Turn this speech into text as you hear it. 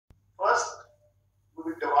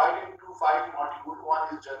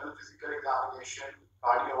is general physical examination,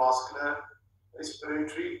 cardiovascular,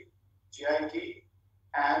 respiratory, GIT,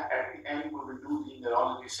 and at the end we will do the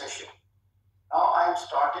neurology session. Now I am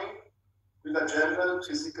starting with a general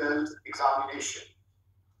physical examination.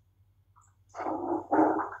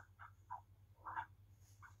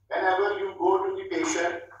 Whenever you go to the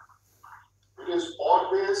patient, it is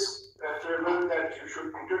always preferable that you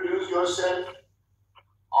should introduce yourself,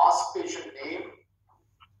 ask patient name,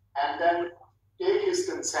 and then take his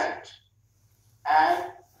consent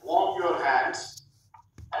and warm your hands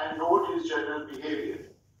and note his general behavior.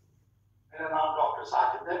 मेरा नाम doctor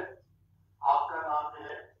Saqib है, आपका नाम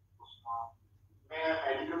है उस्मान। मैं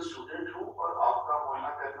medical student हूँ और आपका मुआयना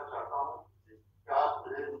करना चाहता हूँ। क्या आप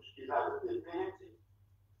मुझे कुछ इजाजत देते हैं?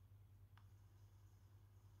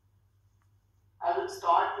 I will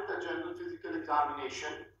start with a general physical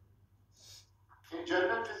examination. In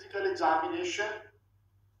general physical examination,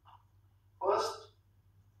 first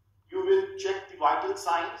you will check the vital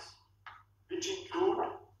signs, which include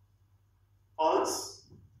pulse,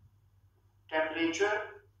 temperature,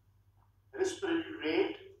 respiratory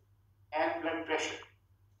rate, and blood pressure.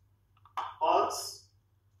 Pulse,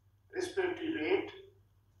 respiratory rate,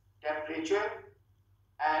 temperature,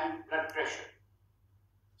 and blood pressure.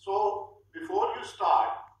 So, before you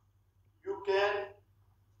start, you can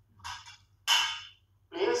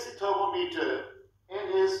place the thermometer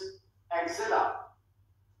in his axilla.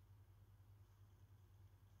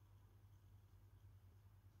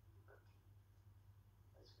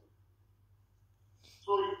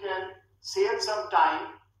 So you can save some time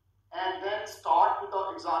and then start with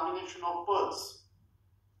the examination of pulse.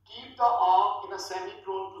 Keep the arm in a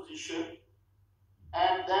semi-prone position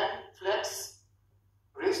and then flex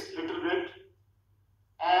wrist little bit,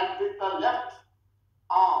 and with the left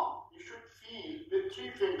arm you should feel with 3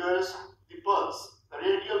 fingers the pulse, the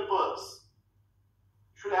radial pulse.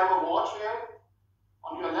 You should have a watch here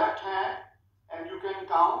on your left hand and you can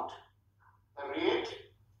count the rate,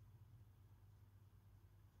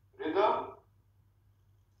 rhythm,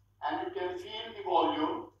 and you can feel the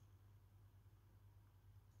volume.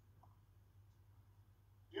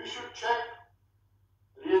 You should check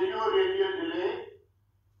radial delay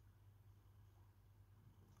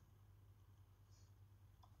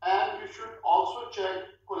and you should also check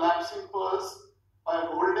collapsing pulse by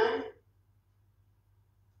holding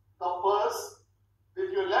the pulse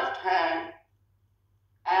with your left hand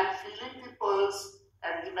and feeling the pulse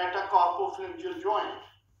at the metacarpopharyngeal joint.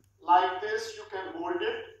 Like this, you can hold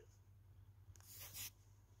it.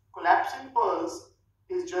 Collapsing pulse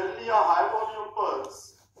is generally a high volume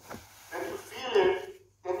pulse. When you feel it,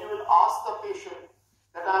 then you will ask the patient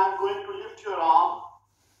that I am going to lift your arm.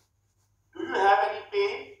 Do you have any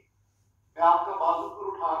pain? मैं आपका बाजू पर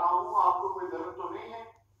उठा रहा हूँ, आपको कोई दर्द तो नहीं है?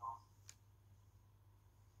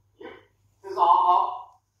 Lift his arm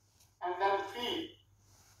up and then feel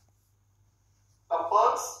the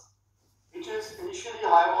pulse, which is initially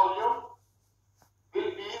high volume,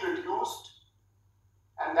 will be reduced,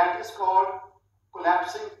 and that is called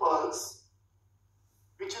collapsing pulse,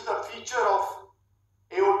 which is a feature of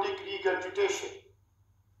aortic regurgitation.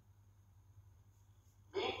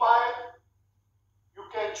 Meanwhile, you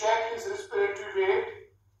can check his respiratory rate,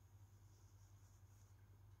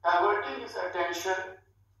 diverting his attention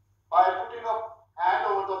by putting a hand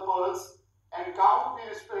over the pulse and count the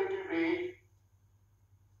respiratory rate.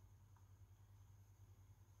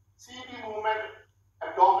 See the movement,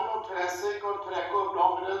 abdominothoracic or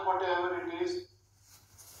thoraco-abdominal, whatever it is.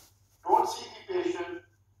 Don't see the patient,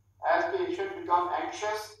 as the patient becomes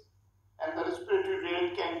anxious and the respiratory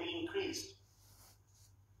rate can be increased.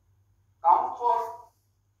 Count for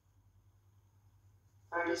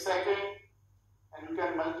 30 seconds and you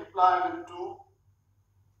can multiply with 2.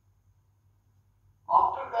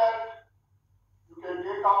 After that, you can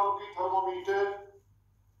take out the thermometer,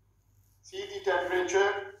 see the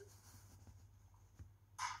temperature,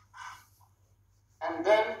 and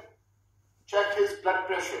then check his blood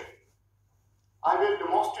pressure. I will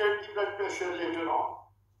demonstrate the blood pressure later on.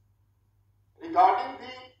 Regarding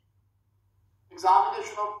the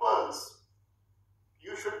examination of pulse,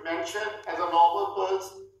 you should mention as a normal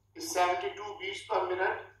pulse is 72 beats per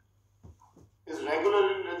minute, is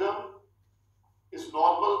regular in rhythm, is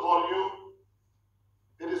normal volume,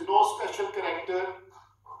 there is no special character,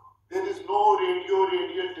 there is no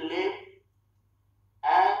radial delay,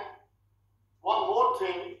 and one more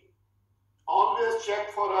thing, always check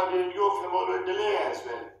for a radiofemoral delay as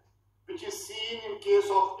well, which is seen in case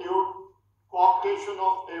of coarctation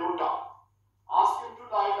of aorta. Ask him to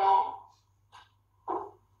lie down.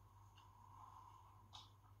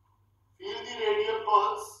 Feel the radial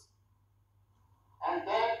pulse and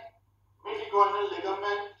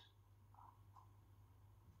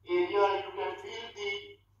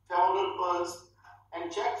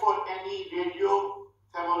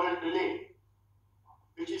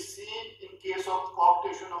of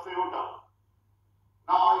coarctation of aorta.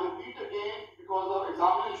 Now I repeat again, because the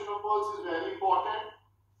examination of pulse is very important.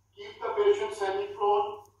 Keep the patient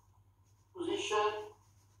semi-prone position.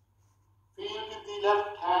 Feel with the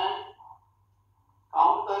left hand.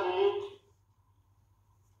 Count the rate,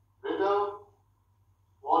 rhythm,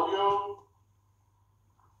 volume.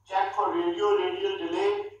 Check for radial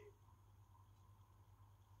delay.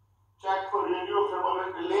 Check for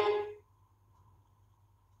radiofemoral delay.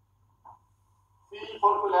 Feel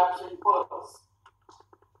for collapsing pulse.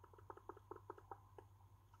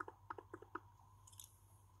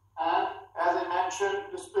 And as I mentioned,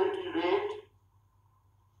 respiratory rate,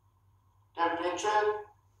 temperature,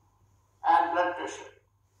 and blood pressure.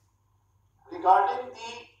 Regarding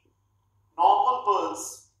the normal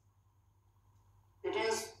pulse, it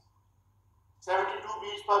is 72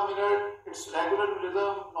 beats per minute. It's regular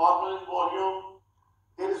rhythm, normal in volume.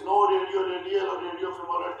 There is no radial or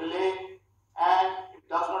radiofemoral delay, and it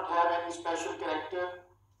does not have any special character.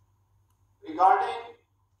 Regarding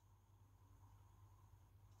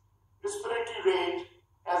respiratory rate,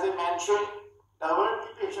 as I mentioned, divert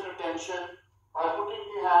the patient attention by putting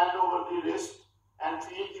the hand over the wrist and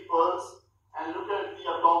feel the pulse and look at the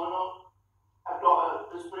abdominal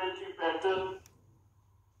respiratory pattern,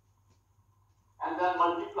 and then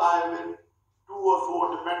multiply with 2 or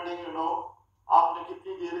 4 depending, आपने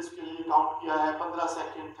कितनी देर इसके लिए count किया है, 15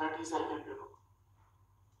 second, 30 second,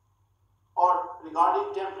 और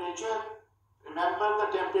regarding temperature, remember the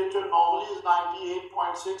temperature normally is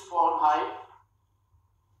 98.6 Fahrenheit.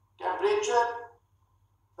 Temperature,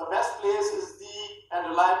 the best place is and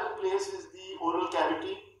reliable place is the oral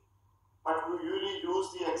cavity, but we usually use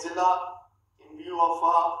the axilla in view of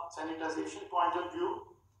a sanitization point of view.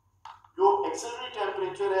 Your axillary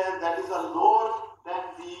temperature is that is a lower than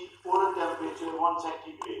the oral temperature 1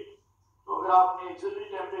 centigrade. तो अगर आपने axillary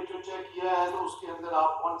temperature check किया है तो उसके अंदर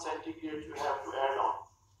आप 1 centigrade you have to add on.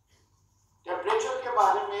 Temperature के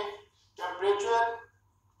बारे में, temperature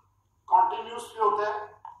continuous भी होता है.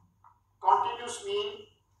 Continuous mean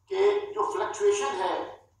कि जो fluctuation है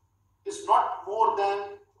is not more than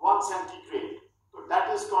 1 centigrade. So that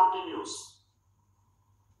is continuous.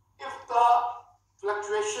 If the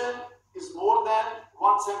fluctuation is more than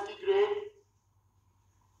 1 centigrade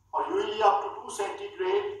or usually up to 2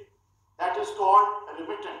 centigrade, that is called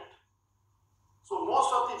remittent. So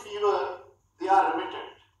most of the fever, they are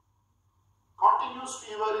remittent. Continuous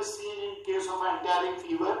fever is seen in case of enteric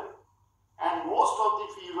fever, and most of the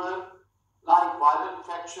fever like viral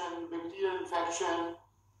infection, bacterial infection,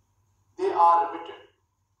 they are remittent.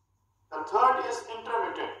 The third is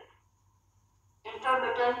intermittent.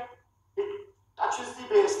 Intermittent, it touches the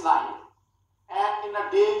baseline, and in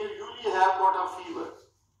a day you usually have got a fever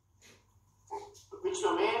which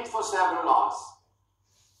remains for several hours.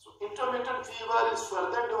 So intermittent fever is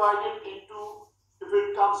further divided into, if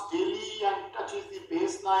it comes daily and touches the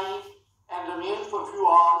baseline and remains for a few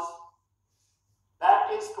hours,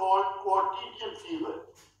 that is called quotidian fever.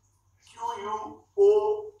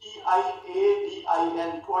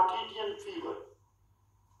 Quotidian, quotidian fever.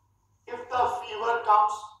 If the fever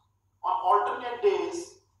comes on alternate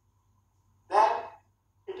days, then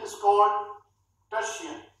it is called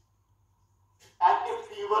tertian. And if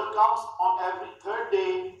fever comes on every third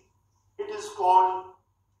day, it is called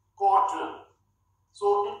quartile.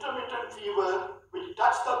 So intermittent fever will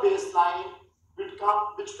touch the baseline, which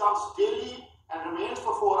comes daily and remains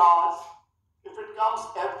for 4 hours. If it comes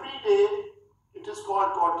every day, it is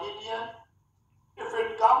called quotidian. If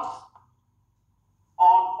it comes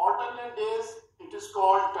on alternate days, it is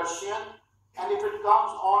called tertian. And if it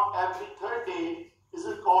comes on every third day, it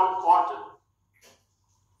is called quartile.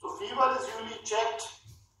 So fever is usually checked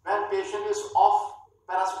when patient is off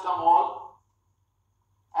paracetamol.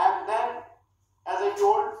 And then, as I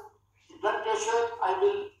told, the blood pressure I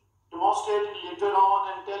will demonstrate later on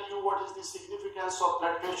and tell you what is the significance of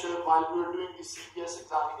blood pressure while we are doing the CPS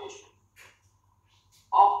examination.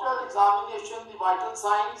 After examination, the vital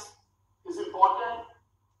signs is important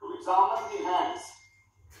to examine the hands.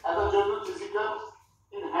 As a general physical,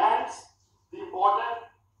 in hands, the important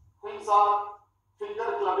things are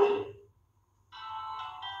finger clubbing,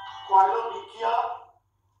 koilonychia,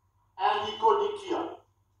 and echonychia.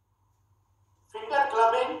 Finger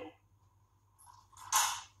clubbing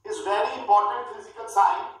is very important physical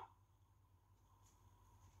sign.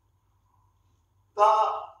 The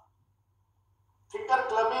finger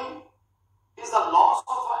clubbing is a loss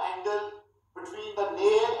of an angle between the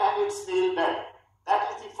nail and its nail bed. That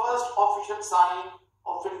is the first official sign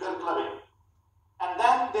of finger clubbing. And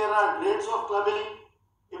then there are grades of clubbing.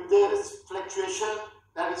 If there is fluctuation,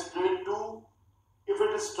 that is grade 2. If it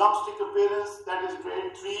it is drumstick appearance, that is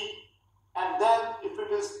grade 3. And then if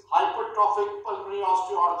it is hypertrophic pulmonary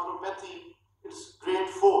osteoarthropathy, it's grade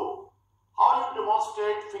 4. How you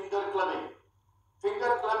demonstrate finger clubbing?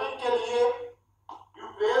 Finger clubbing ke liye, you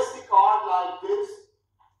place the card like this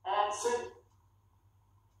and sit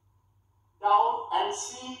down and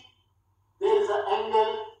see there is an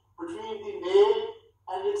angle between the nail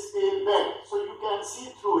and its nail bed, so you can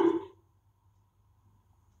see through it.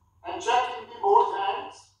 And check in the both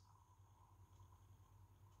hands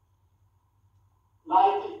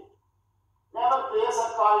like it. Never place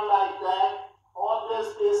a card like that,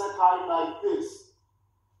 always place a card like this.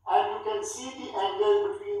 And you can see the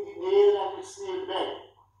angle between the nail and its nail bed.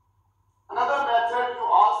 Another method, you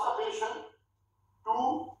ask the patient to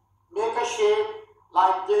make a shape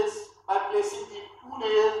like this by placing the two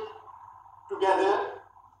nails together.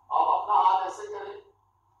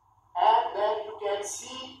 And then you can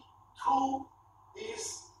see through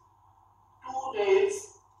these two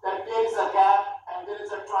nails that there is a gap and there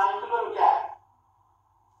is a triangular gap.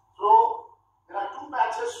 So there are two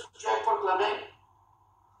methods to check for clubbing,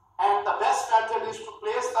 and the best method is to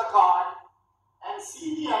place the card and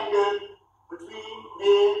see the angle between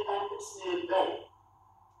nail and its nail bed.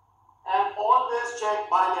 And always check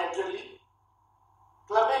bilaterally.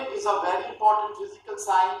 Clubbing is a very important physical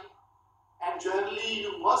sign, and generally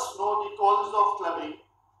you must know the causes of clubbing.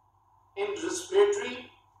 In respiratory,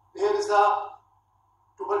 there is a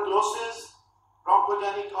tuberculosis,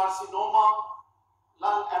 bronchogenic carcinoma,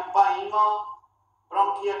 lung empyema,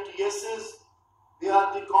 bronchiectasis. They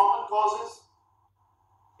are the common causes.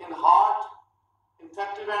 In heart,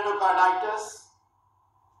 infective endocarditis,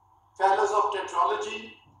 failures of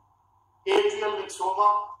tetralogy, atrial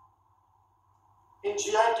myxoma. In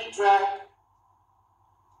GIT tract,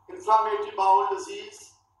 inflammatory bowel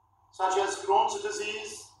disease such as Crohn's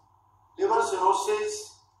disease, liver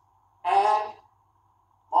cirrhosis, and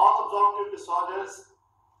malabsorptive disorders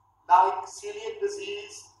like celiac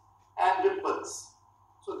disease and pimples.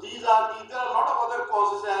 So there are a lot of other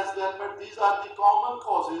causes as well, but these are the common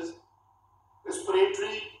causes: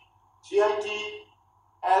 respiratory, GIT,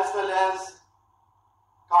 as well as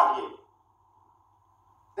cardiac.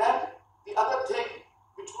 Then the other thing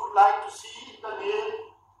which we would like to see in the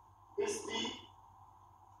nail is the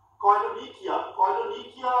koilonychia.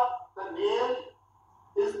 Koilonychia, the nail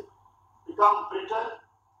is become brittle,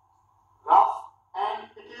 rough, and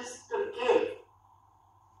it is concave.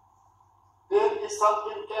 There is some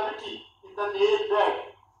concavity in the nail bed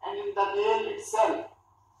and in the nail itself,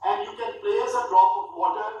 and you can place a drop of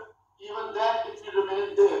water, even then it will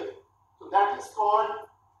remain there. So that is called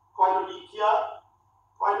koilonychia.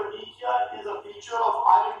 Koilonychia is a feature of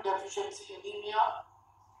iron deficiency anemia.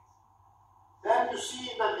 Then you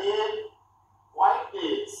see in the nail white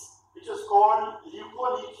nails, which is called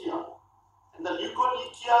leukonychia. And the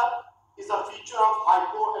leukonychia is a feature of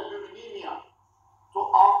hypoalbuminemia.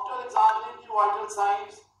 So after examining the vital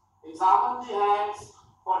signs, examine the hands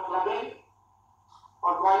for clubbing,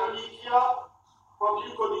 for koilonychia, for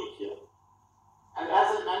leukonychia. And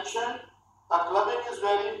as I mentioned, the clubbing is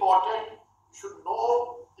very important. You should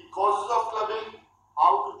know the causes of clubbing,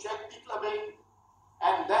 how to check the clubbing,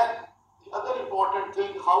 and then the other important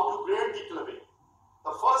thing, how to grade the clubbing.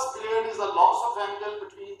 The first grade is a loss of angle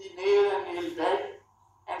between the nail and nail bed,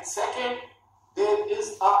 and second, there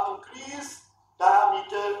is an increased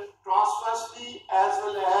diameter transversely as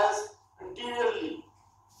well as anteriorly,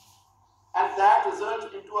 and that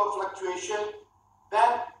results into a fluctuation.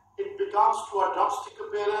 Then it becomes to a drumstick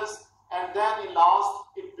appearance, and then in last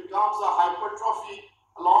it becomes a hypertrophy.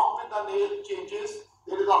 Along with the nail changes,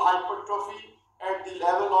 there is a hypertrophy at the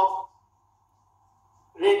level of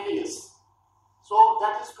radius. So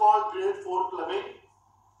that is called grade 4 clubbing.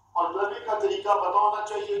 और clubbing का तरीका पता होना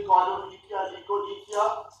चाहिए, koilonychia,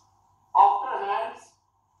 leukonychia. After hands,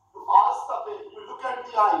 you look at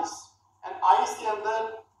the eyes, and eyes के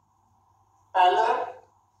अंदर pallor,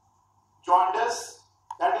 jaundice,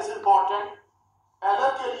 that is important.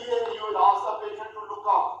 Pallor के लिए you will ask the patient to look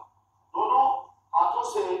up. दोनों हाथों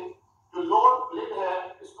से जो लोअर लिड है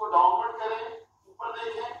इसको डाउनवर्ड करें, ऊपर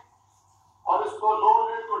देखें, और इसको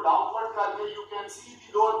लोअर लिड को डाउनवर्ड करके you can see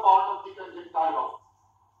the lower part of the conjunctiva.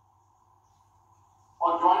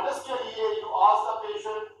 और jaundice के लिए you ask the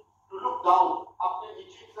patient to look down, अपने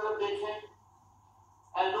नीचे की तरफ देखें,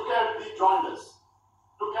 and look at the jaundice.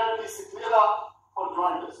 Look at the sclera for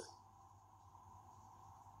jaundice.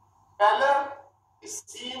 Pallor is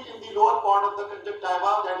seen in the lower part of the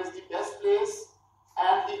conjunctiva, that is the best place,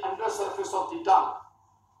 and the undersurface of the tongue.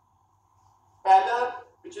 Pallor,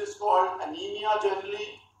 which is called anemia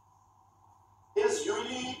generally, is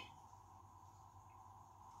usually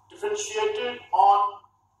differentiated on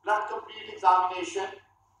blood complete examination.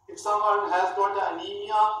 If someone has got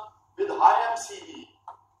anemia with high MCV,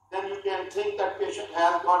 then you can think that patient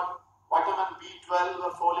has got vitamin B12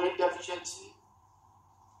 or folate deficiency.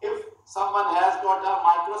 If someone has got a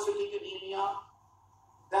microcytic anemia,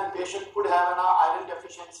 then patient could have an iron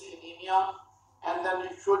deficiency anemia, and then you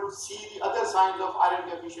should see the other signs of iron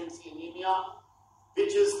deficiency anemia,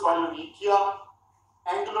 which is chylomicria,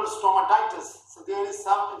 angular stomatitis. So there is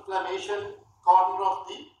some inflammation corner of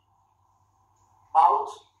the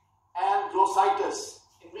mouth, and glossitis,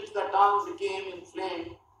 in which the tongue became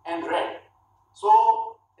inflamed and red.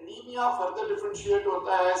 So anemia further differentiate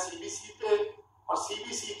होता है CBC पे, और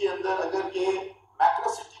CBC के अंदर अगर ये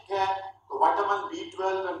macrocytic है तो vitamin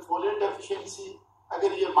B12 and folate deficiency,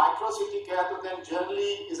 अगर ये microcytic है तो then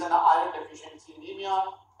generally is an iron deficiency anemia,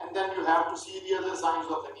 and then you have to see the other signs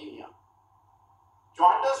of anemia.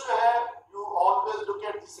 Jaundice जो है, you always look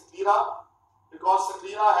at the sclera, because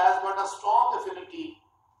sclera has got a strong affinity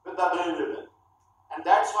with the bilirubin, and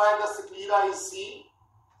that's why the sclera is seen,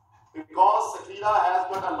 because sclera has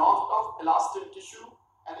got a lot of elastin tissue,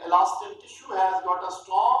 and elastin tissue has got a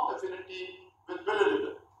strong affinity with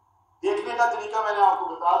bilirubin. देखने का तरीका मैंने आपको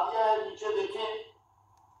बता दिया है, नीचे देखें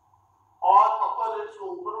और अपर लिप्स को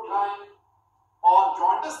ऊपर उठाएं, और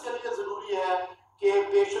जॉन्डिस के लिए जरूरी है कि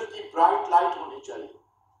पेशेंट की ब्राइट लाइट होनी चाहिए.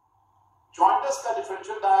 जॉन्डिस का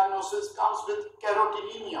differential diagnosis comes with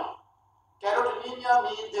कैरोटिनीमिया. कैरोटिनीमिया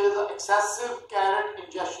mean there is a excessive carat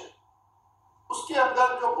injection. उसके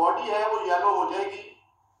अंदर जो बॉडी है वो येलो हो जाएगी,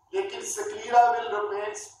 लेकिन स्क्लीरा विल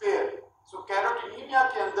रिमेन स्पेयर. सो कैरोटिनीमिया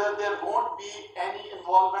के अंदर there won't be any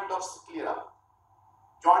involvement of sclera.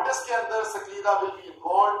 Jaundice के अंदर स्क्लीरा विल बी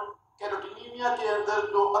इन्वॉल्व. कैरोटिनीमिया के अंदर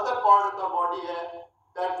जो other part of the body है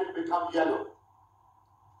that will become yellow.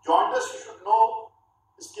 Jaundice you should know,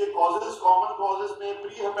 इसके कॉजेस, कॉमन कॉजेस में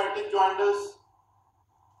pre hepatic jaundice,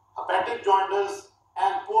 hepatic jaundice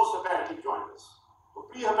and post hepatic jaundice. तो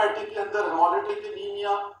pre hepatic के अंदर haemolytic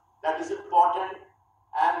anaemia, that is important,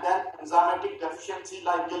 and then enzymatic deficiency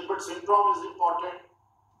like Gilbert syndrome is important.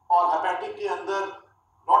 और hepatic के अंदर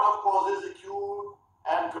lot of causes acute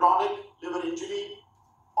and chronic liver injury,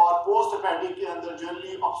 और post hepatic के अंदर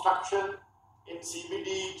generally obstruction in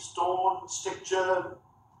CVD, stone, stricture,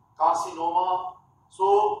 carcinoma.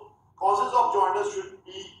 So causes of jaundice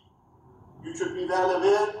you should be well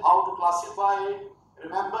aware how to classify it.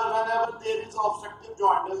 Remember, whenever there is obstructive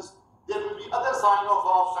jaundice, there will be other sign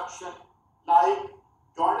of obstruction, like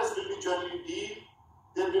jaundice will be generally deep,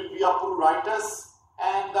 there will be a pruritus,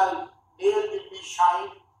 and the nail will be shine,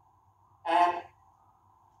 and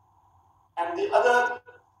the other,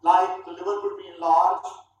 like the liver could be enlarged.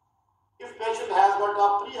 If patient has got a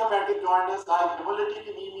pre-hepatic jaundice like hemolytic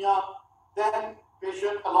anemia, then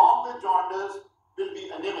patient along with jaundice will be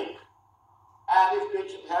anemic. And if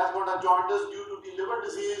patient has got a jaundice due to the liver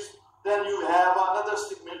disease, then you have another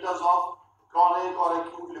stigmatas of chronic or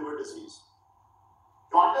acute liver disease.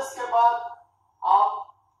 Jaundice के बाद आप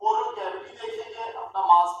oral cavity देखेंगे. अपना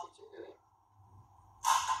mask पीछे करें.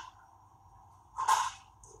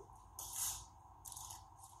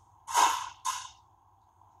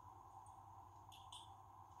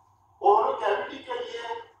 Oral cavity के लिए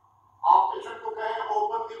आप पेशेंट को कहें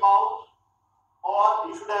ओपन द माउथ, और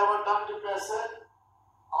you should have a tongue depressor.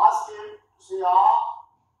 Ask him to से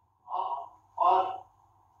और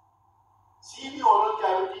see the oral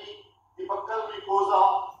cavity, the buccal mucosa,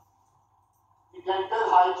 the dental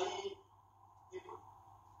hygiene,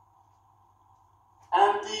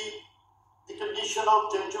 and the condition of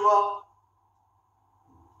gingiva.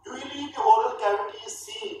 Usually the oral cavity is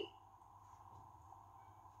seen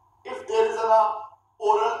if there is an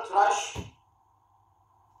oral thrush.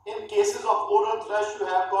 In cases of oral thrush, you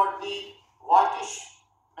have got the whitish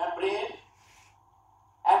membrane,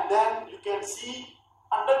 and then you can see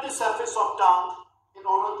under the surface of tongue in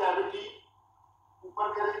oral cavity. ऊपर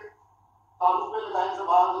करें, तालू पे लगाएं,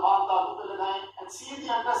 ज़बान तालू पे लगाएं, and see the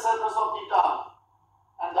under surface of the tongue,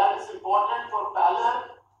 and that is important for pallor,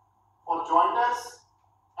 for jaundice,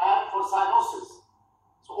 and for cyanosis.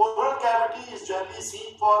 So oral cavity is generally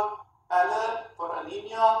seen for pallor, for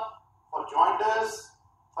anemia, for jaundice,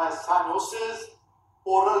 for cyanosis,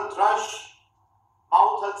 oral thrush,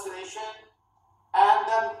 mouth ulceration, and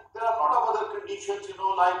then there are a lot of other conditions,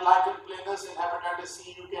 like lichen planus in hepatitis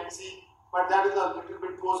C, you can see, but that is a little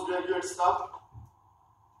bit postgraduate stuff.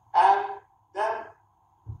 And then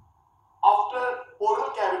after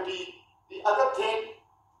oral cavity, the other thing,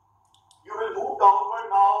 you will move downward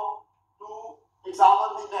now to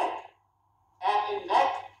examine the neck. And in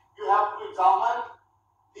neck, you have to examine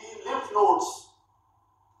the lymph nodes.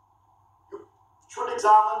 You should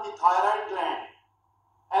examine the thyroid gland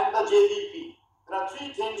and the JVP. There are three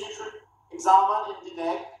things you should examine in the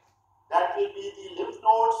neck. That will be the lymph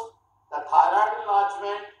nodes, the thyroid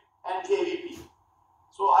enlargement, and JVP.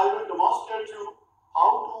 So I will demonstrate you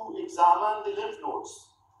how to examine the lymph nodes.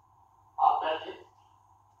 आप बैठे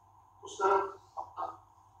उस तरफ अपना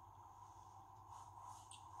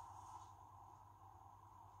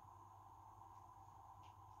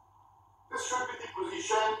this should be the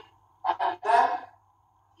position, and then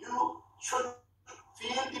you should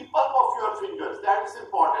feel the pulp of your fingers. That is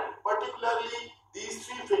important, particularly these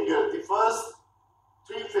three fingers. The first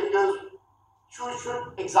three fingers you should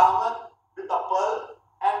examine with the pulp,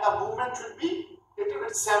 and the movement should be a little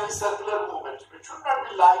bit semicircular movement. It should not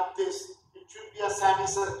be like this. It should be a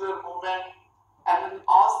semicircular movement, and then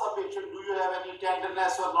ask the patient, do you have any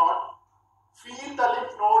tenderness or not? Feel the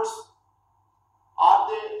lymph nodes. Are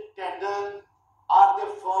they tender? Are they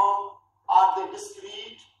firm? Are they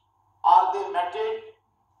discrete? Are they matted?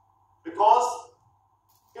 Because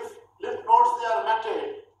if lymph nodes they are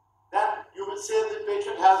matted, then you will say the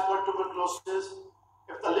patient has got tuberculosis.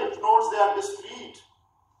 If the lymph nodes they are discrete,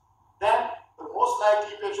 then the most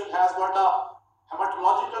likely patient has got a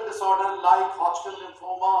hematological disorder like Hodgkin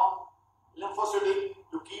lymphoma, lymphocytic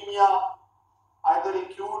leukemia, either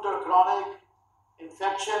acute or chronic,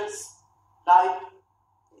 infections like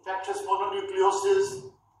infectious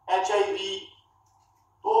mononucleosis, HIV.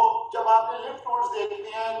 तो जब आपने lymph nodes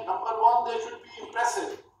देखने हैं, number one, they should be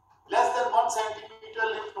impressive. Less than 1 centimeter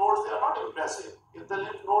lymph nodes, they are not impressive. If the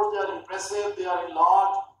lymph nodes they are impressive, they are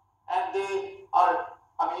enlarged, and they are,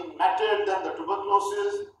 matted, then the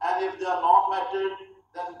tuberculosis, and if they are not matted,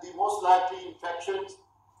 then the most likely infections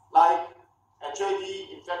like HIV,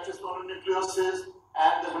 infectious mononucleosis,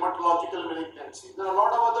 and the hematological malignancy. There are a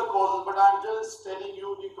lot of other causes, but I am just telling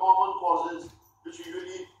you the common causes which you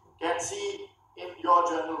usually can see in your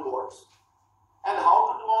general wards. And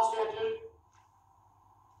how to demonstrate it?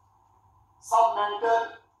 Submental,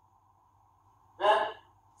 then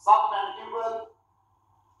submandibular,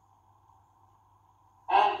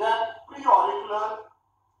 and then preauricular,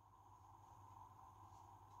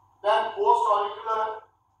 then postauricular,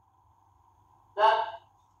 then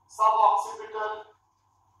suboccipital,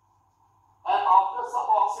 and after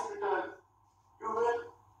suboccipital, you will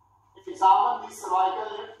examine the cervical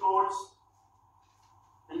lymph nodes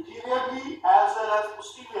anteriorly as well as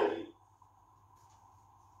posteriorly.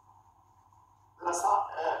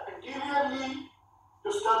 Anteriorly,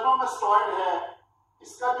 जो sternocleidomastoid है,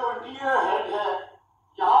 इसका जो anterior head है,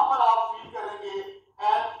 यहाँ पर आप feel करेंगे,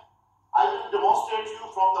 and I will demonstrate you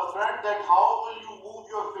from the front that how will you move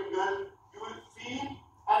your finger. You will feel,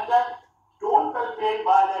 and then don't palpate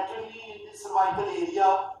bilaterally in the cervical area,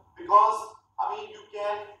 because you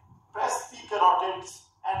can press the carotids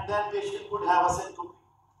and then patient could have a syncope.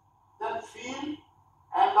 Then feel,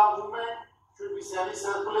 and the movement should be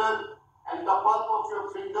semicircular, and the pulp of your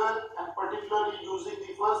finger, and particularly using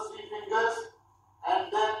the first three fingers,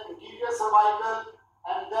 and then anterior cervical,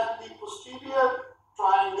 and then the posterior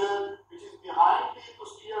triangle which is behind the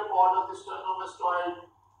posterior part of the sternomastoid.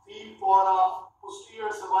 Feel for a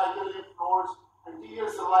posterior cervical lymph nodes, anterior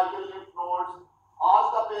cervical lymph nodes. Ask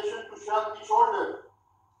the patient to shrug the shoulder,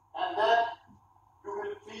 and then you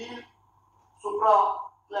will feel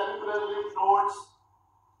supraclavicular lymph nodes.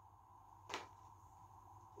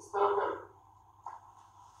 इस तरफ कर,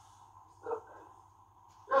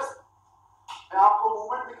 Just मैं आपको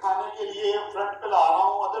movement दिखाने के लिए front पे ला रहा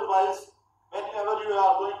हूँ. Otherwise, whenever you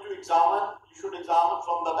are going to examine, you should examine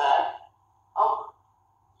from the back. अब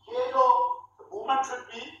ये जो movement should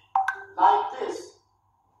be like this.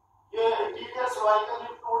 ये anterior cervical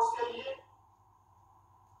lymph nodes के लिए,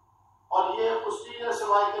 और ये posterior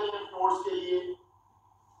cervical lymph nodes के लिए.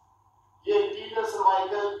 ये anterior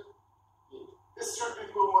cervical. This should be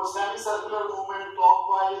movement, semicircular movement,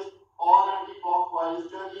 clockwise or anti-clockwise,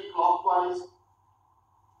 generally clockwise.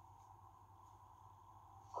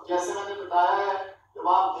 और जैसे मैंने बताया है, जब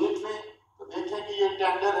आप देख लें तो देखें कि ये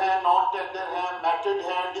टेंडर है, नॉन टेंडर है, मैटेड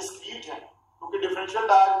है, डिस्क्रीट है, क्योंकि डिफरेंशियल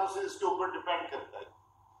डायग्नोसिस इसके ऊपर डिपेंड करता है.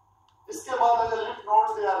 इसके बाद अगर lymph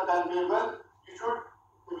nodes they are palpable,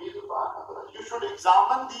 you should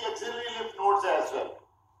examine the axillary lymph nodes as well.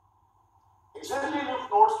 Axillary lymph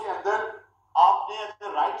nodes के अंदर आपने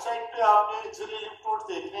अगर राइट साइड पे आपने एक्सिलरी लिम्फ नोड्स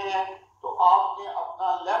देखने हैं तो आपने अपना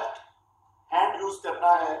लेफ्ट हैंड यूज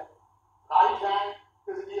करना है. राइट हैंड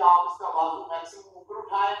फिजिकली आप इसका बाजू मैक्सिमम ऊपर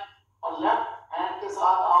उठाएं और लेफ्ट हैंड के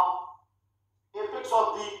साथ आप एपेक्स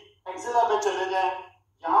ऑफ द एक्सिला पे चले जाएं.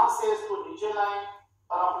 यहां से इसको नीचे लाएं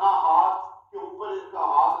और अपना हाथ के ऊपर इसका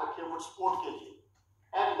हाथ रखें सपोर्ट के लिए,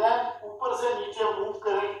 एंड देन ऊपर से नीचे मूव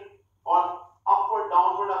करें और अप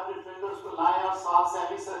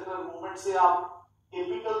मूवमेंट से आप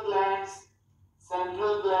एपिकल ग्लैंड्स,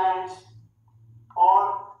 सेंट्रल ग्लैंड्स और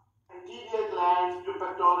एंटीरियर ग्लैंड्स जो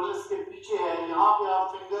पेक्टोरलिस के पीछे है, यहाँ पे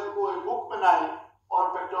आप फिंगर को एक हुक बनाएं और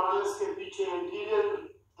पेक्टोरलिस के पीछे एंटीरियर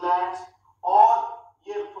ग्लैंड्स और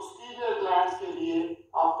ये पोस्टीरियर ग्लैंड्स के लिए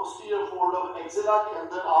आप पोस्टीरियर फोल्ड ऑफ एक्सिला के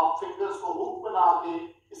अंदर आप फिंगर्स को हुक बना के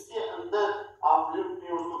इसके अंदर आप लिम्फ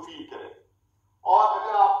नोड्स को फील करें। और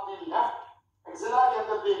अगर आपने लेफ्ट एक्सिला के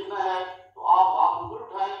अंदर देखना है तो आप हाथ ऊपर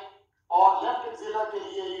उठाएं और लेफ्ट एक्सिला के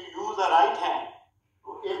लिए you use the right hand,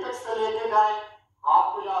 तो एपेक्स पे लेके जाएं,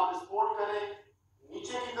 हाथ को यहाँ पे सपोर्ट करें,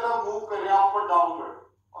 नीचे की तरफ मूव करें अपर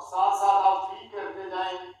डाउनवर्ड और साथ साथ आप फील करते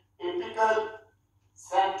जाएं एपिकल,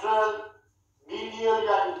 सेंट्रल, मीडियल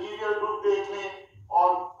या इंटीरियर ग्रुप देख लें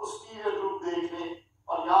और पोस्टीरियर ग्रुप देख लें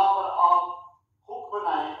और यहाँ पर आप हुक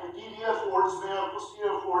बनाएं एंटीरियर फोल्ड्स में और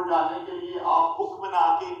पोस्टीरियर फोल्ड डालने के लिए आप हुक बना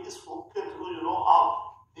के इस हुक के थ्रू आप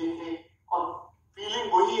देखें और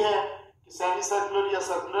फीलिंग वही है कि सेमी सर्कुलर या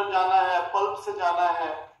सर्कुलर जाना है, पल्प से जाना है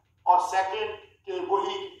और सेकंड के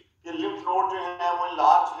वही ये लिम्फ नोड जो है वो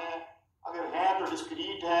लार्ज है, अगर है तो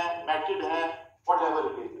डिस्क्रीट है, मैटेड है, whatever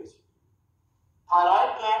it is.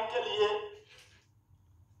 Thyroid gland के लिए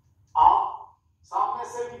आप सामने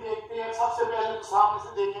से भी देखते हैं, सबसे पहले तो सामने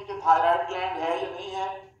से देखें कि थायराइड ग्लैंड है या नहीं है।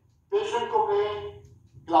 पेशेंट को कहें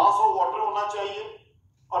ग्लास ऑफ वाटर होना चाहिए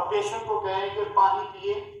और पेशेंट को कहें कि पानी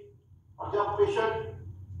पिए, और जब पेशेंट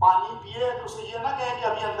पानी पिए तो उसे ये ना कहें कि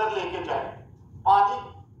अभी अंदर लेके जाए, पानी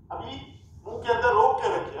अभी मुंह के अंदर रोक के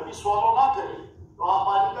रखें, अभी स्वॉलो ना करें, तो आप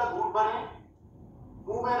पानी का घूंट भरें,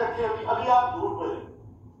 मुंह में रखें, अभी आप घूंट भरें।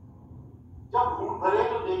 जब घूंट भरे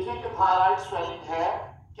तो देखें कि थायराइड स्वेलिंग है,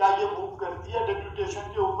 क्या ये मूव करती है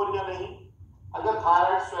डेग्लूटेशन के ऊपर या नहीं। अगर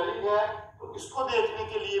थायराइड स्वेलिंग है तो इसको देखने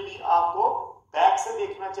के लिए भी आपको बैक से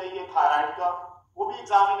देखना चाहिए थायराइड का, वो भी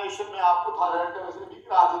एग्जामिनेशन में आपको थायराइड का वैसे भी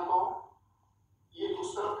करा देता हूं। ये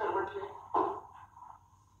उस तरफ करवट लें।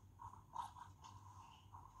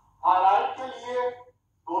 थायराइड के लिए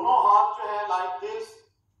दोनों हाथ जो है लाइक दिस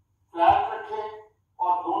फ्लैट रखें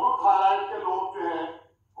और दोनों थायराइड के लोब जो है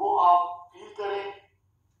वो आप फील करें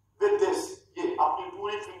विद दिस, ये अपनी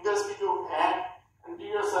पूरी फिंगर्स की जो है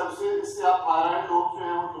एंटीरियर सरफेस, इससे आप थायराइड लोब जो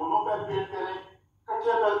है वो दोनों पैल्पेट करें,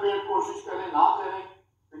 इकट्ठे पैल्पेट कोशिश करें ना करें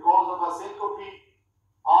because of a सिंकोपी।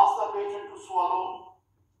 Ask the patient to swallow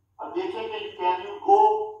और देखें कि can you go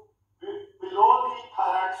below the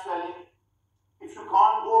thyroid swelling. If you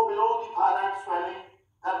can't go below the thyroid swelling,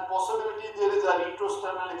 then possibility there is a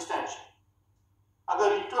retrosternal extension. अगर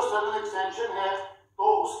retrosternal extension है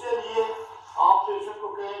तो उसके लिए आप patient को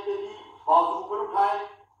कहें कि जी बाजू ऊपर उठाएं,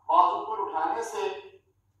 बाजू ऊपर उठाने से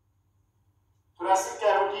thoracic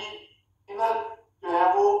cavity inner जो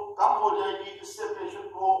है वो कम हो जाएगी, जिससे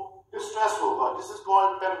पेशेंट को डिस्ट्रेस होगा। This is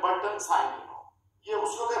called Pemberton sign. ये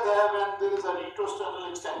उसको कहते हैं when there is a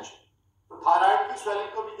retrosternal extension. तो थायराइड की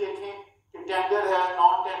स्वेलिंग को भी देखें कि टेंडर है,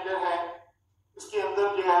 नॉन टेंडर है, इसके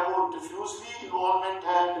अंदर जो है वो डिफ्यूजली इन्वॉल्वमेंट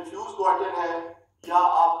है, डिफ्यूज गॉइटर है, या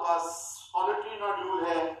आपका सॉलिटरी नोड्यूल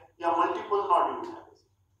है या मल्टीपल नोड्यूल है।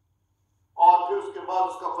 और फिर उसके बाद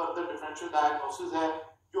उसका फर्दर डिफरेंशियल डायग्नोसिस है।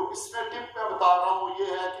 जो इसमें टिप मैं बता रहा हूँ ये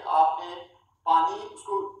है कि आपने पानी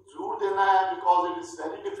उसको जरूर देना है because it is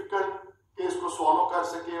very difficult कि इसको सॉलो कर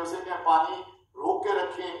सके। उसे क्या पानी रोक के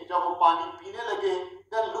रखें, जब वो पानी पीने लगे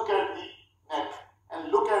then look at the neck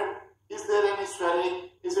and look at is there any swelling,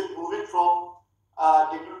 is it moving from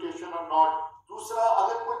deglutition or not। दूसरा,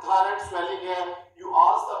 अगर कोई थायराइड swelling है, you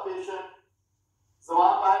ask the patient,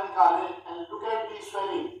 ज़बान बाहर निकालें and look at the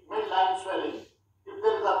swelling, midline swelling। If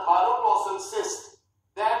there is a thyroglossal cyst,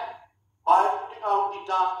 then by putting out the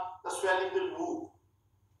tongue, the swelling will move।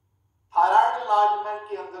 Thyroid enlargement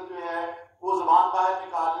के अंदर जो है वो ज़बान बाहर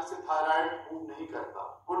निकालने से थायराइड मूव नहीं करता,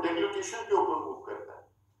 वो डेग्लूटेशन के ऊपर मूव करता है।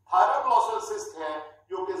 थायरोग्लॉसल सिस्ट है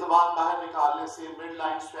जो कि ज़बान बाहर निकालने से मिड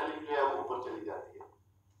लाइन स्वेलिंग जो है वो ऊपर चली जाती है।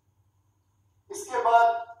 इसके बाद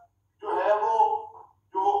जो है वो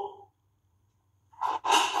जो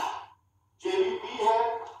जेवीपी है,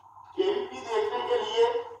 जेवीपी देखने के लिए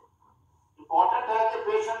इंपॉर्टेंट है कि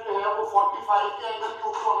पेशेंट जो है वो 45 के एंगल के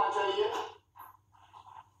ऊपर होना चाहिए।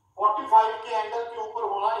 45 के एंगल के ऊपर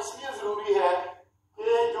होना इसलिए जरूरी है कि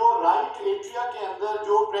जो राइट एट्रिया के अंदर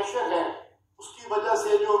जो प्रेशर है उसकी वजह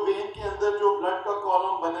से जो वेन के अंदर जो ब्लड का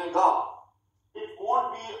कॉलम बनेगा it won't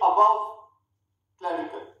be above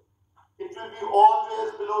clavicle, it will be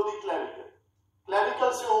always below the clavicle.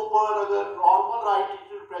 Clavicle से ऊपर अगर नॉर्मल राइट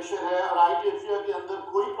एट्रियल प्रेशर है, राइट एट्रिया के अंदर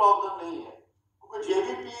कोई प्रॉब्लम नहीं है क्योंकि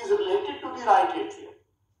JVP is related to the right atria.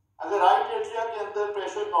 अगर राइट एट्रिया के अंदर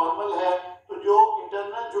प्रेशर नॉर्मल है तो जो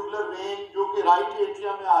इंटरनल जुगुलर वेन जो कि राइट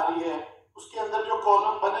एट्रिया में आ रही है उसके अंदर जो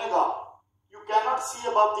कॉलम बनेगा you can not C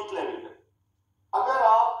above the clavicle. अगर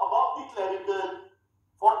आप above the clavicle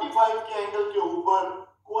 45 के एंगल के ऊपर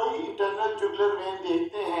कोई इंटरनल जुगुलर वेन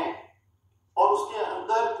देखते हैं और उसके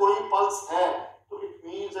अंदर कोई पल्स है तो it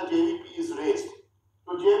means the JVP is raised.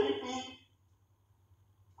 तो JVP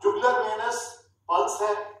jugular venous pulse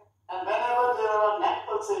है, and whenever there are neck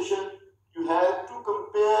pulsation you have to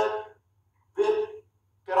compare with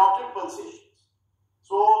carotid pulsations.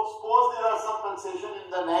 So suppose there are some pulsation in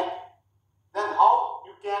the neck, then how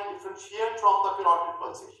you can differentiate from the carotid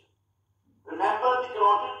pulsation? Remember the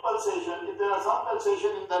carotid pulsation, if there are some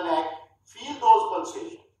pulsation in the neck, feel those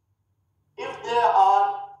pulsations. If they are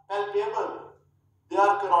palpable, they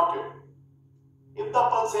are carotid. If the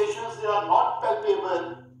pulsations they are not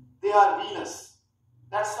palpable, they are venous.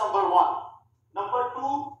 That's number one. Number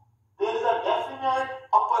two, there is a definite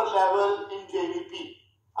upper level in JVP.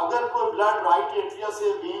 अगर कोई blood right atria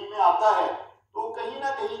से when में आता है तो कहीं ना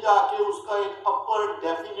कहीं जाके उसका एक अपर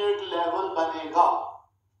डेफिनेट लेवल बनेगा.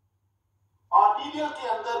 आर्टीरियल के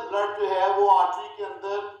अंदर ब्लड जो है वो आर्टरी के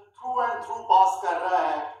अंदर थ्रू एंड थ्रू पास कर रहा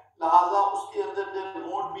है, लिहाजा उसके अंदर there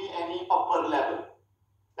won't be any upper level.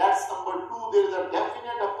 That's number two. There is a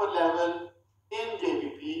definite upper level in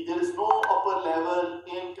JVP. There is no upper level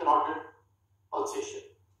in carotid pulsation,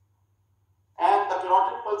 and the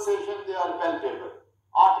carotid pulsation they are palpable.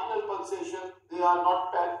 Arterial pulsation they are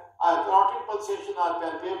not carotid pulsation are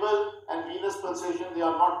palpable, and venous pulsation they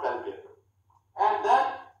are not palpable. And then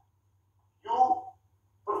you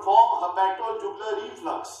perform hepatojugular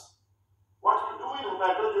reflux. What you do in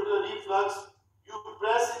hepatojugular reflux, you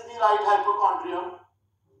press in the right hypochondrium.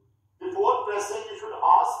 Before pressing, you should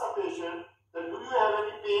ask the patient that do you have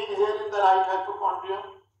any pain here in the right hypochondrium?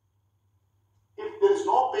 If there is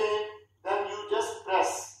no pain, then you just press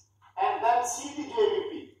and then see the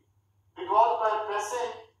JVP, because by pressing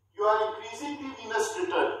you are increasing the venous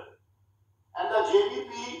return and the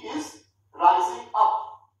JVP is rising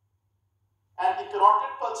up, and the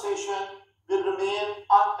carotid pulsation will remain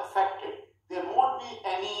unaffected. There won't be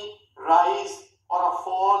any rise or a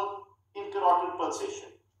fall in carotid pulsation.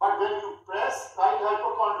 But when you press right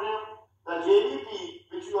hypochondrium, the JVP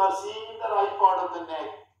which you are seeing in the right part of the neck,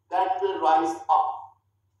 that will rise up,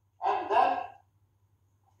 and then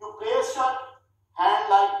you place your hand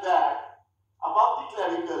like that above the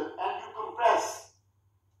clavicle and you compress.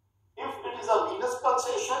 If it is a venous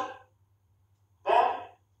pulsation, then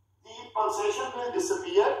the pulsation will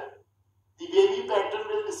disappear, the wavy pattern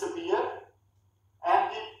will disappear,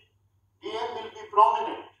 and the vein will be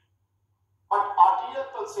prominent, but arterial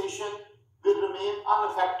pulsation will remain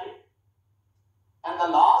unaffected. And the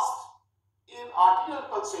last, in arterial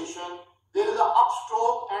pulsation, there is an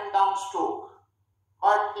upstroke and downstroke.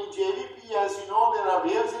 But in JVP, as you know, there are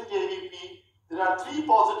waves in JVP. There are three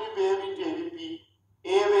positive waves in JVP: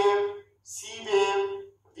 A wave, C wave,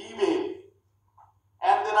 V wave.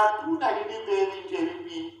 And there are two negative waves in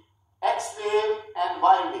JVP: X wave and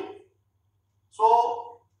Y wave.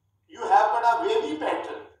 So you have got a wavy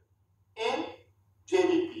pattern in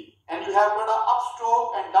JVP, and you have got an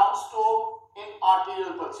upstroke and downstroke in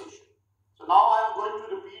arterial pulsation. So now I am going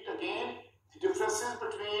to repeat again the differences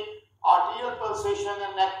between arterial pulsation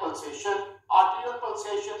and neck pulsation. Arterial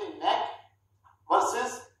pulsation in neck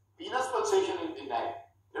versus venous pulsation in the neck.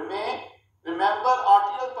 Remember,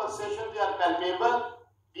 arterial pulsation they are palpable,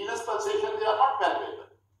 venous pulsation they are not palpable.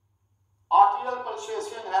 Arterial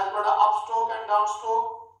pulsation has got an upstroke and downstroke.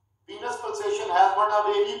 Venous pulsation has got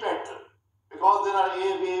a wavy pattern because there are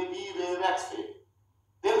A wave, B wave, X wave.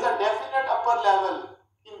 There is a definite upper level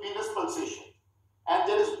in venous pulsation, and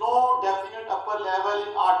there is no definite upper level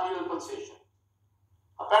in arterial pulsation.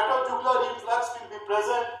 Hepatojugular reflux will be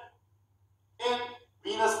present in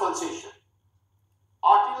venous pulsation.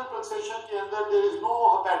 Arterial pulsation के अंदर there is no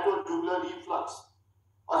hepatojugular reflux.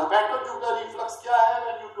 और hepatojugular reflux क्या है?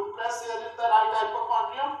 When you compress here in the right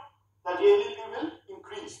hypochondrium, the JVP will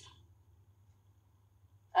increase,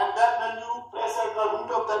 and then when you press at the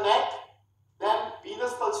root of the neck, then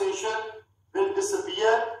venous pulsation will disappear,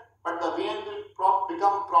 but the vein will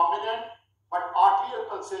become prominent, but arterial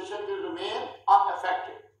pulsation will remain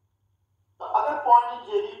unaffected. The other point in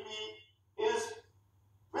JVP is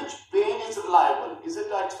which vein is reliable. Is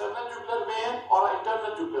it an external jugular vein or an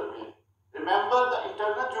internal jugular vein? Remember, the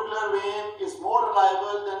internal jugular vein is more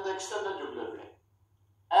reliable than the external jugular vein,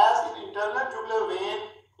 as the internal jugular vein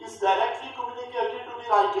is directly communicated to the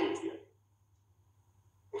right atrium.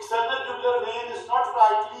 External jugular vein is not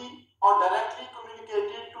rightly or directly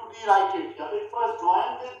communicated to the right atria. It first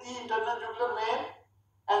joined with the internal jugular vein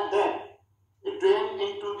and then it drained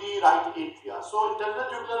into the right atria. So internal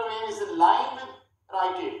jugular vein is in line with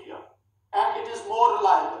right atria and it is more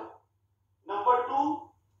reliable. Number two,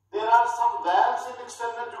 there are some valves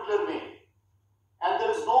jugular vein, and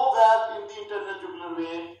there is no valve in the internal jugular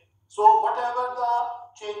vein. So whatever the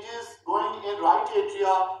changes going in right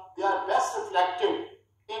atria, they are best reflected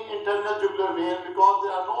in internal jugular vein because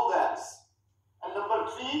there are no valves. And number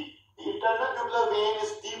 3, the internal jugular vein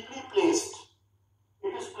is deeply placed.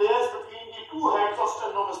 It is placed between the two heads of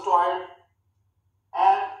sternomastoid,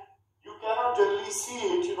 and you cannot generally see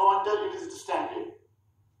it, until it is distended.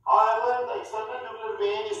 However, the external jugular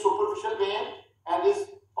vein is superficial vein and is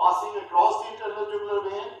passing across the internal jugular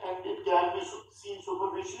vein, and it can be seen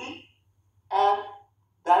superficially, and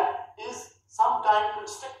that is sometimes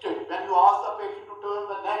constricted. When you ask the patient to turn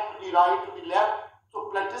the neck to the right, to the left, so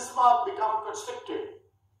platysma become constricted,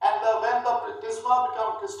 and when the platysma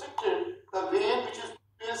become constricted, the vein which is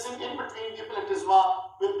passing in between the platysma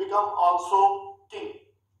will become also king,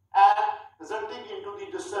 and resulting into the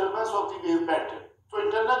disturbance of the wave pattern. So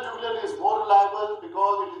internal jugular is more reliable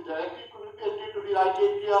because it is directly communicated to the right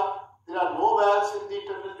atria. There are no valves in the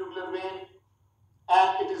internal jugular vein, and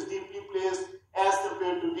it is deeply placed as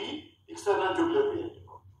compared to the external jugular vein.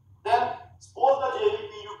 Then suppose the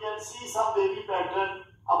JVP, you can see some wavy pattern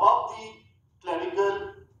above the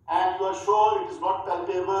clavicle, and you are sure it is not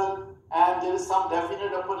palpable, and there is some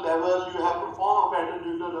definite upper level. You have performed a pattern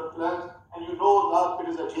jugular reference, and you know that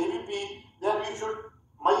it is a JVP. Then you should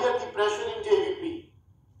measure the pressure in JVP.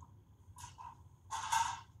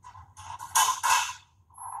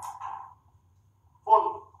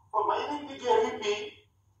 For measuring the JVP,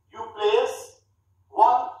 you place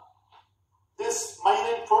this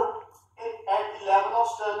measuring foot at the level of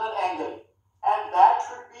sternal angle, and that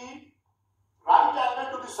should be right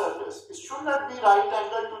angle to the surface. It should not be right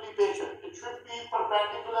angle to the patient. It should be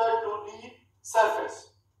perpendicular to the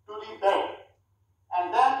surface, to the bed.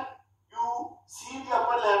 And then you see the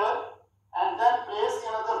upper level, and then place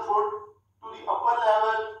another foot to the upper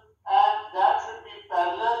level, and that should be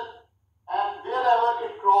parallel, and wherever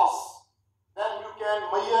it cross, then you can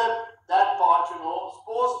measure that part.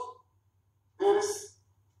 Suppose there is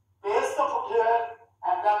place the foot here,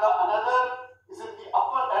 and then another is in the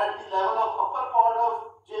at the level of upper part of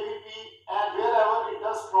JVP, and wherever it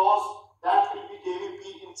does cross, that will be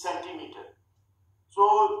JVP in centimeter.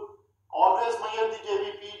 So always measure the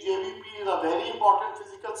JVP. JVP is a very important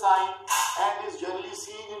physical sign and is generally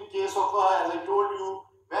seen in case of, as I told you,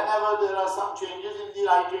 whenever there are some changes in the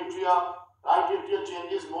right atria. Right atrial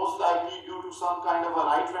changes most likely due to some kind of a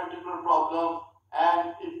right ventricular problem,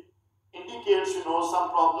 and it indicates, some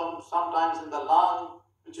problem sometimes in the lung,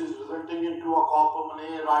 which is resulting into a cor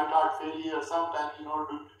pulmonale, right heart failure, sometimes, due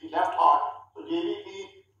to the left heart. So JVP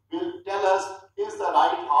will tell us is the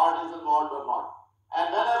right heart is involved or not. And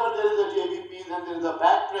whenever there is a JVP, then there is a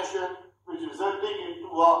back pressure which is resulting into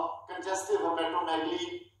a congestive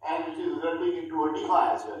hepatomegaly, and which is resulting into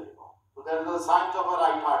edema as well. So there is a sign of a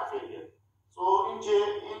right heart failure. So in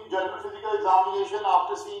general physical examination,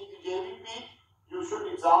 after seeing the JVP, you should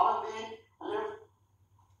examine the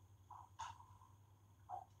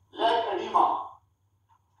leg edema.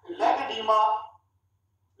 In leg edema,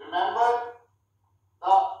 remember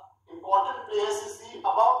the important place is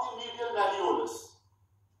above the medial malleolus,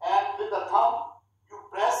 and with the thumb you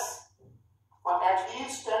press for at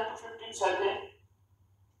least 10 to 15 seconds,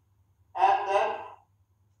 and then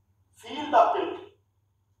feel the pit.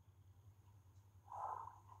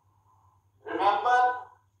 Remember,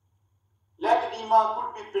 leg edema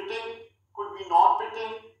could be pitting, could be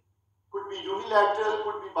non-pitting, could be unilateral,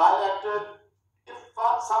 could be bilateral. If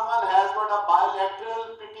someone has got a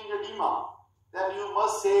bilateral pitting edema, then you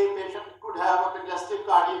must say patient could have a congestive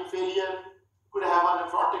cardiac failure, could have a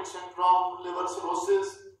nephrotic syndrome, liver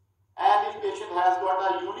cirrhosis. And if patient has got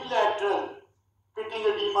a unilateral pitting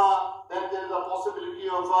edema, then there is a possibility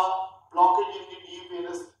of a blockage in the deep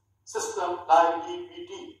venous system like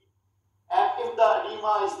DVT. And if the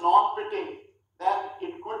edema is non-pitting, then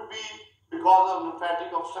it could be because of lymphatic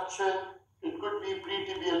obstruction, it could be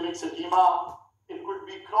pretibial mixed edema, it could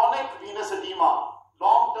be chronic venous edema.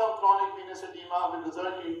 Long-term chronic venous edema will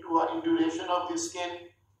result into an induration of the skin,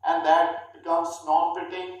 and that becomes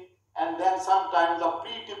non-pitting. And then sometimes the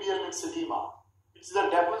pretibial mixed edema, which is a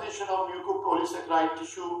deposition of mucopolysaccharide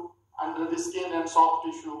tissue under the skin and soft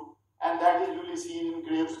tissue, and that is usually seen in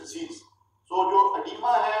Graves' disease. So जो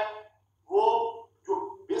edema है, वो जो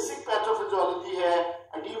basic pathophysiology है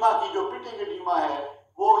edema की, जो pitting edema है,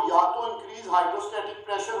 वो या तो इंक्रीज हाइड्रोस्टैटिक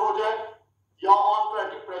प्रेशर हो जाए या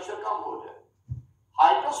ऑनकोएटिक प्रेशर कम हो जाए.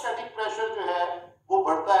 हाइड्रोस्टैटिक प्रेशर जो है वो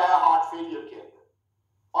बढ़ता है हार्ट फेलियर के अंदर,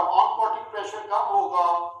 और ऑनकोएटिक प्रेशर कम होगा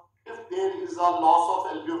if there is a loss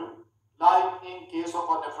of albumin, like in case of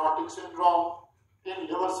a nephrotic syndrome, in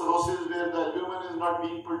liver cirrhosis where the albumin is not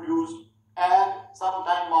being produced, and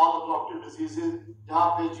sometime malabsorptive diseases जहाँ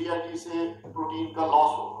पे GIT से protein का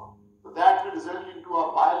loss होगा. So that will result into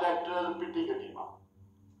a bilateral pitting edema.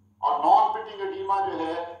 और non-pitting edema जो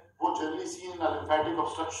है वो generally seen in a lymphatic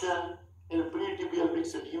obstruction, in pre-tibial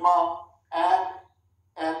mixed edema,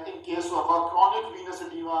 and in case of a chronic venous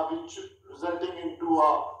edema which resulting into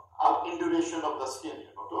a induration of the skin.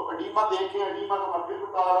 तो edema देखें, edema का मैं फिर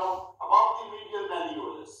बता रहा हूँ, above the medial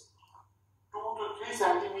malleolus, 2 to 3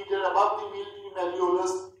 centimeter above the medial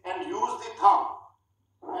malleolus, and use the thumb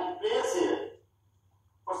and place here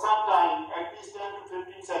for some time, at least 10 to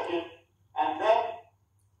 15 seconds, and then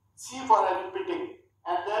see for any pitting,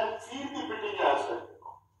 and then feel the pitting as well.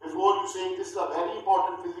 Before you say this is a very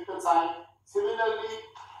important physical sign. Similarly,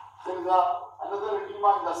 there is another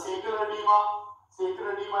edema, the sacral edema.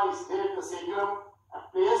 Sacral edema is here in the sacrum, and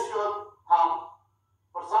place your thumb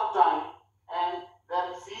for some time and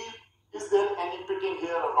then feel is there any pitting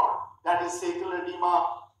here or not. That is sacral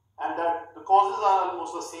edema, and that the causes are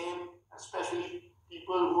almost the same, especially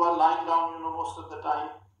people who are lying down, most of the time,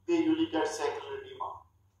 they usually get sacral edema.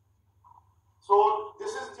 So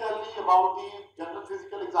this is generally about the general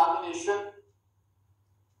physical examination.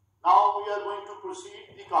 Now we are going to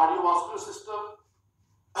proceed the cardiovascular system.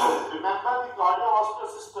 Remember, the cardiovascular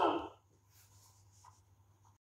system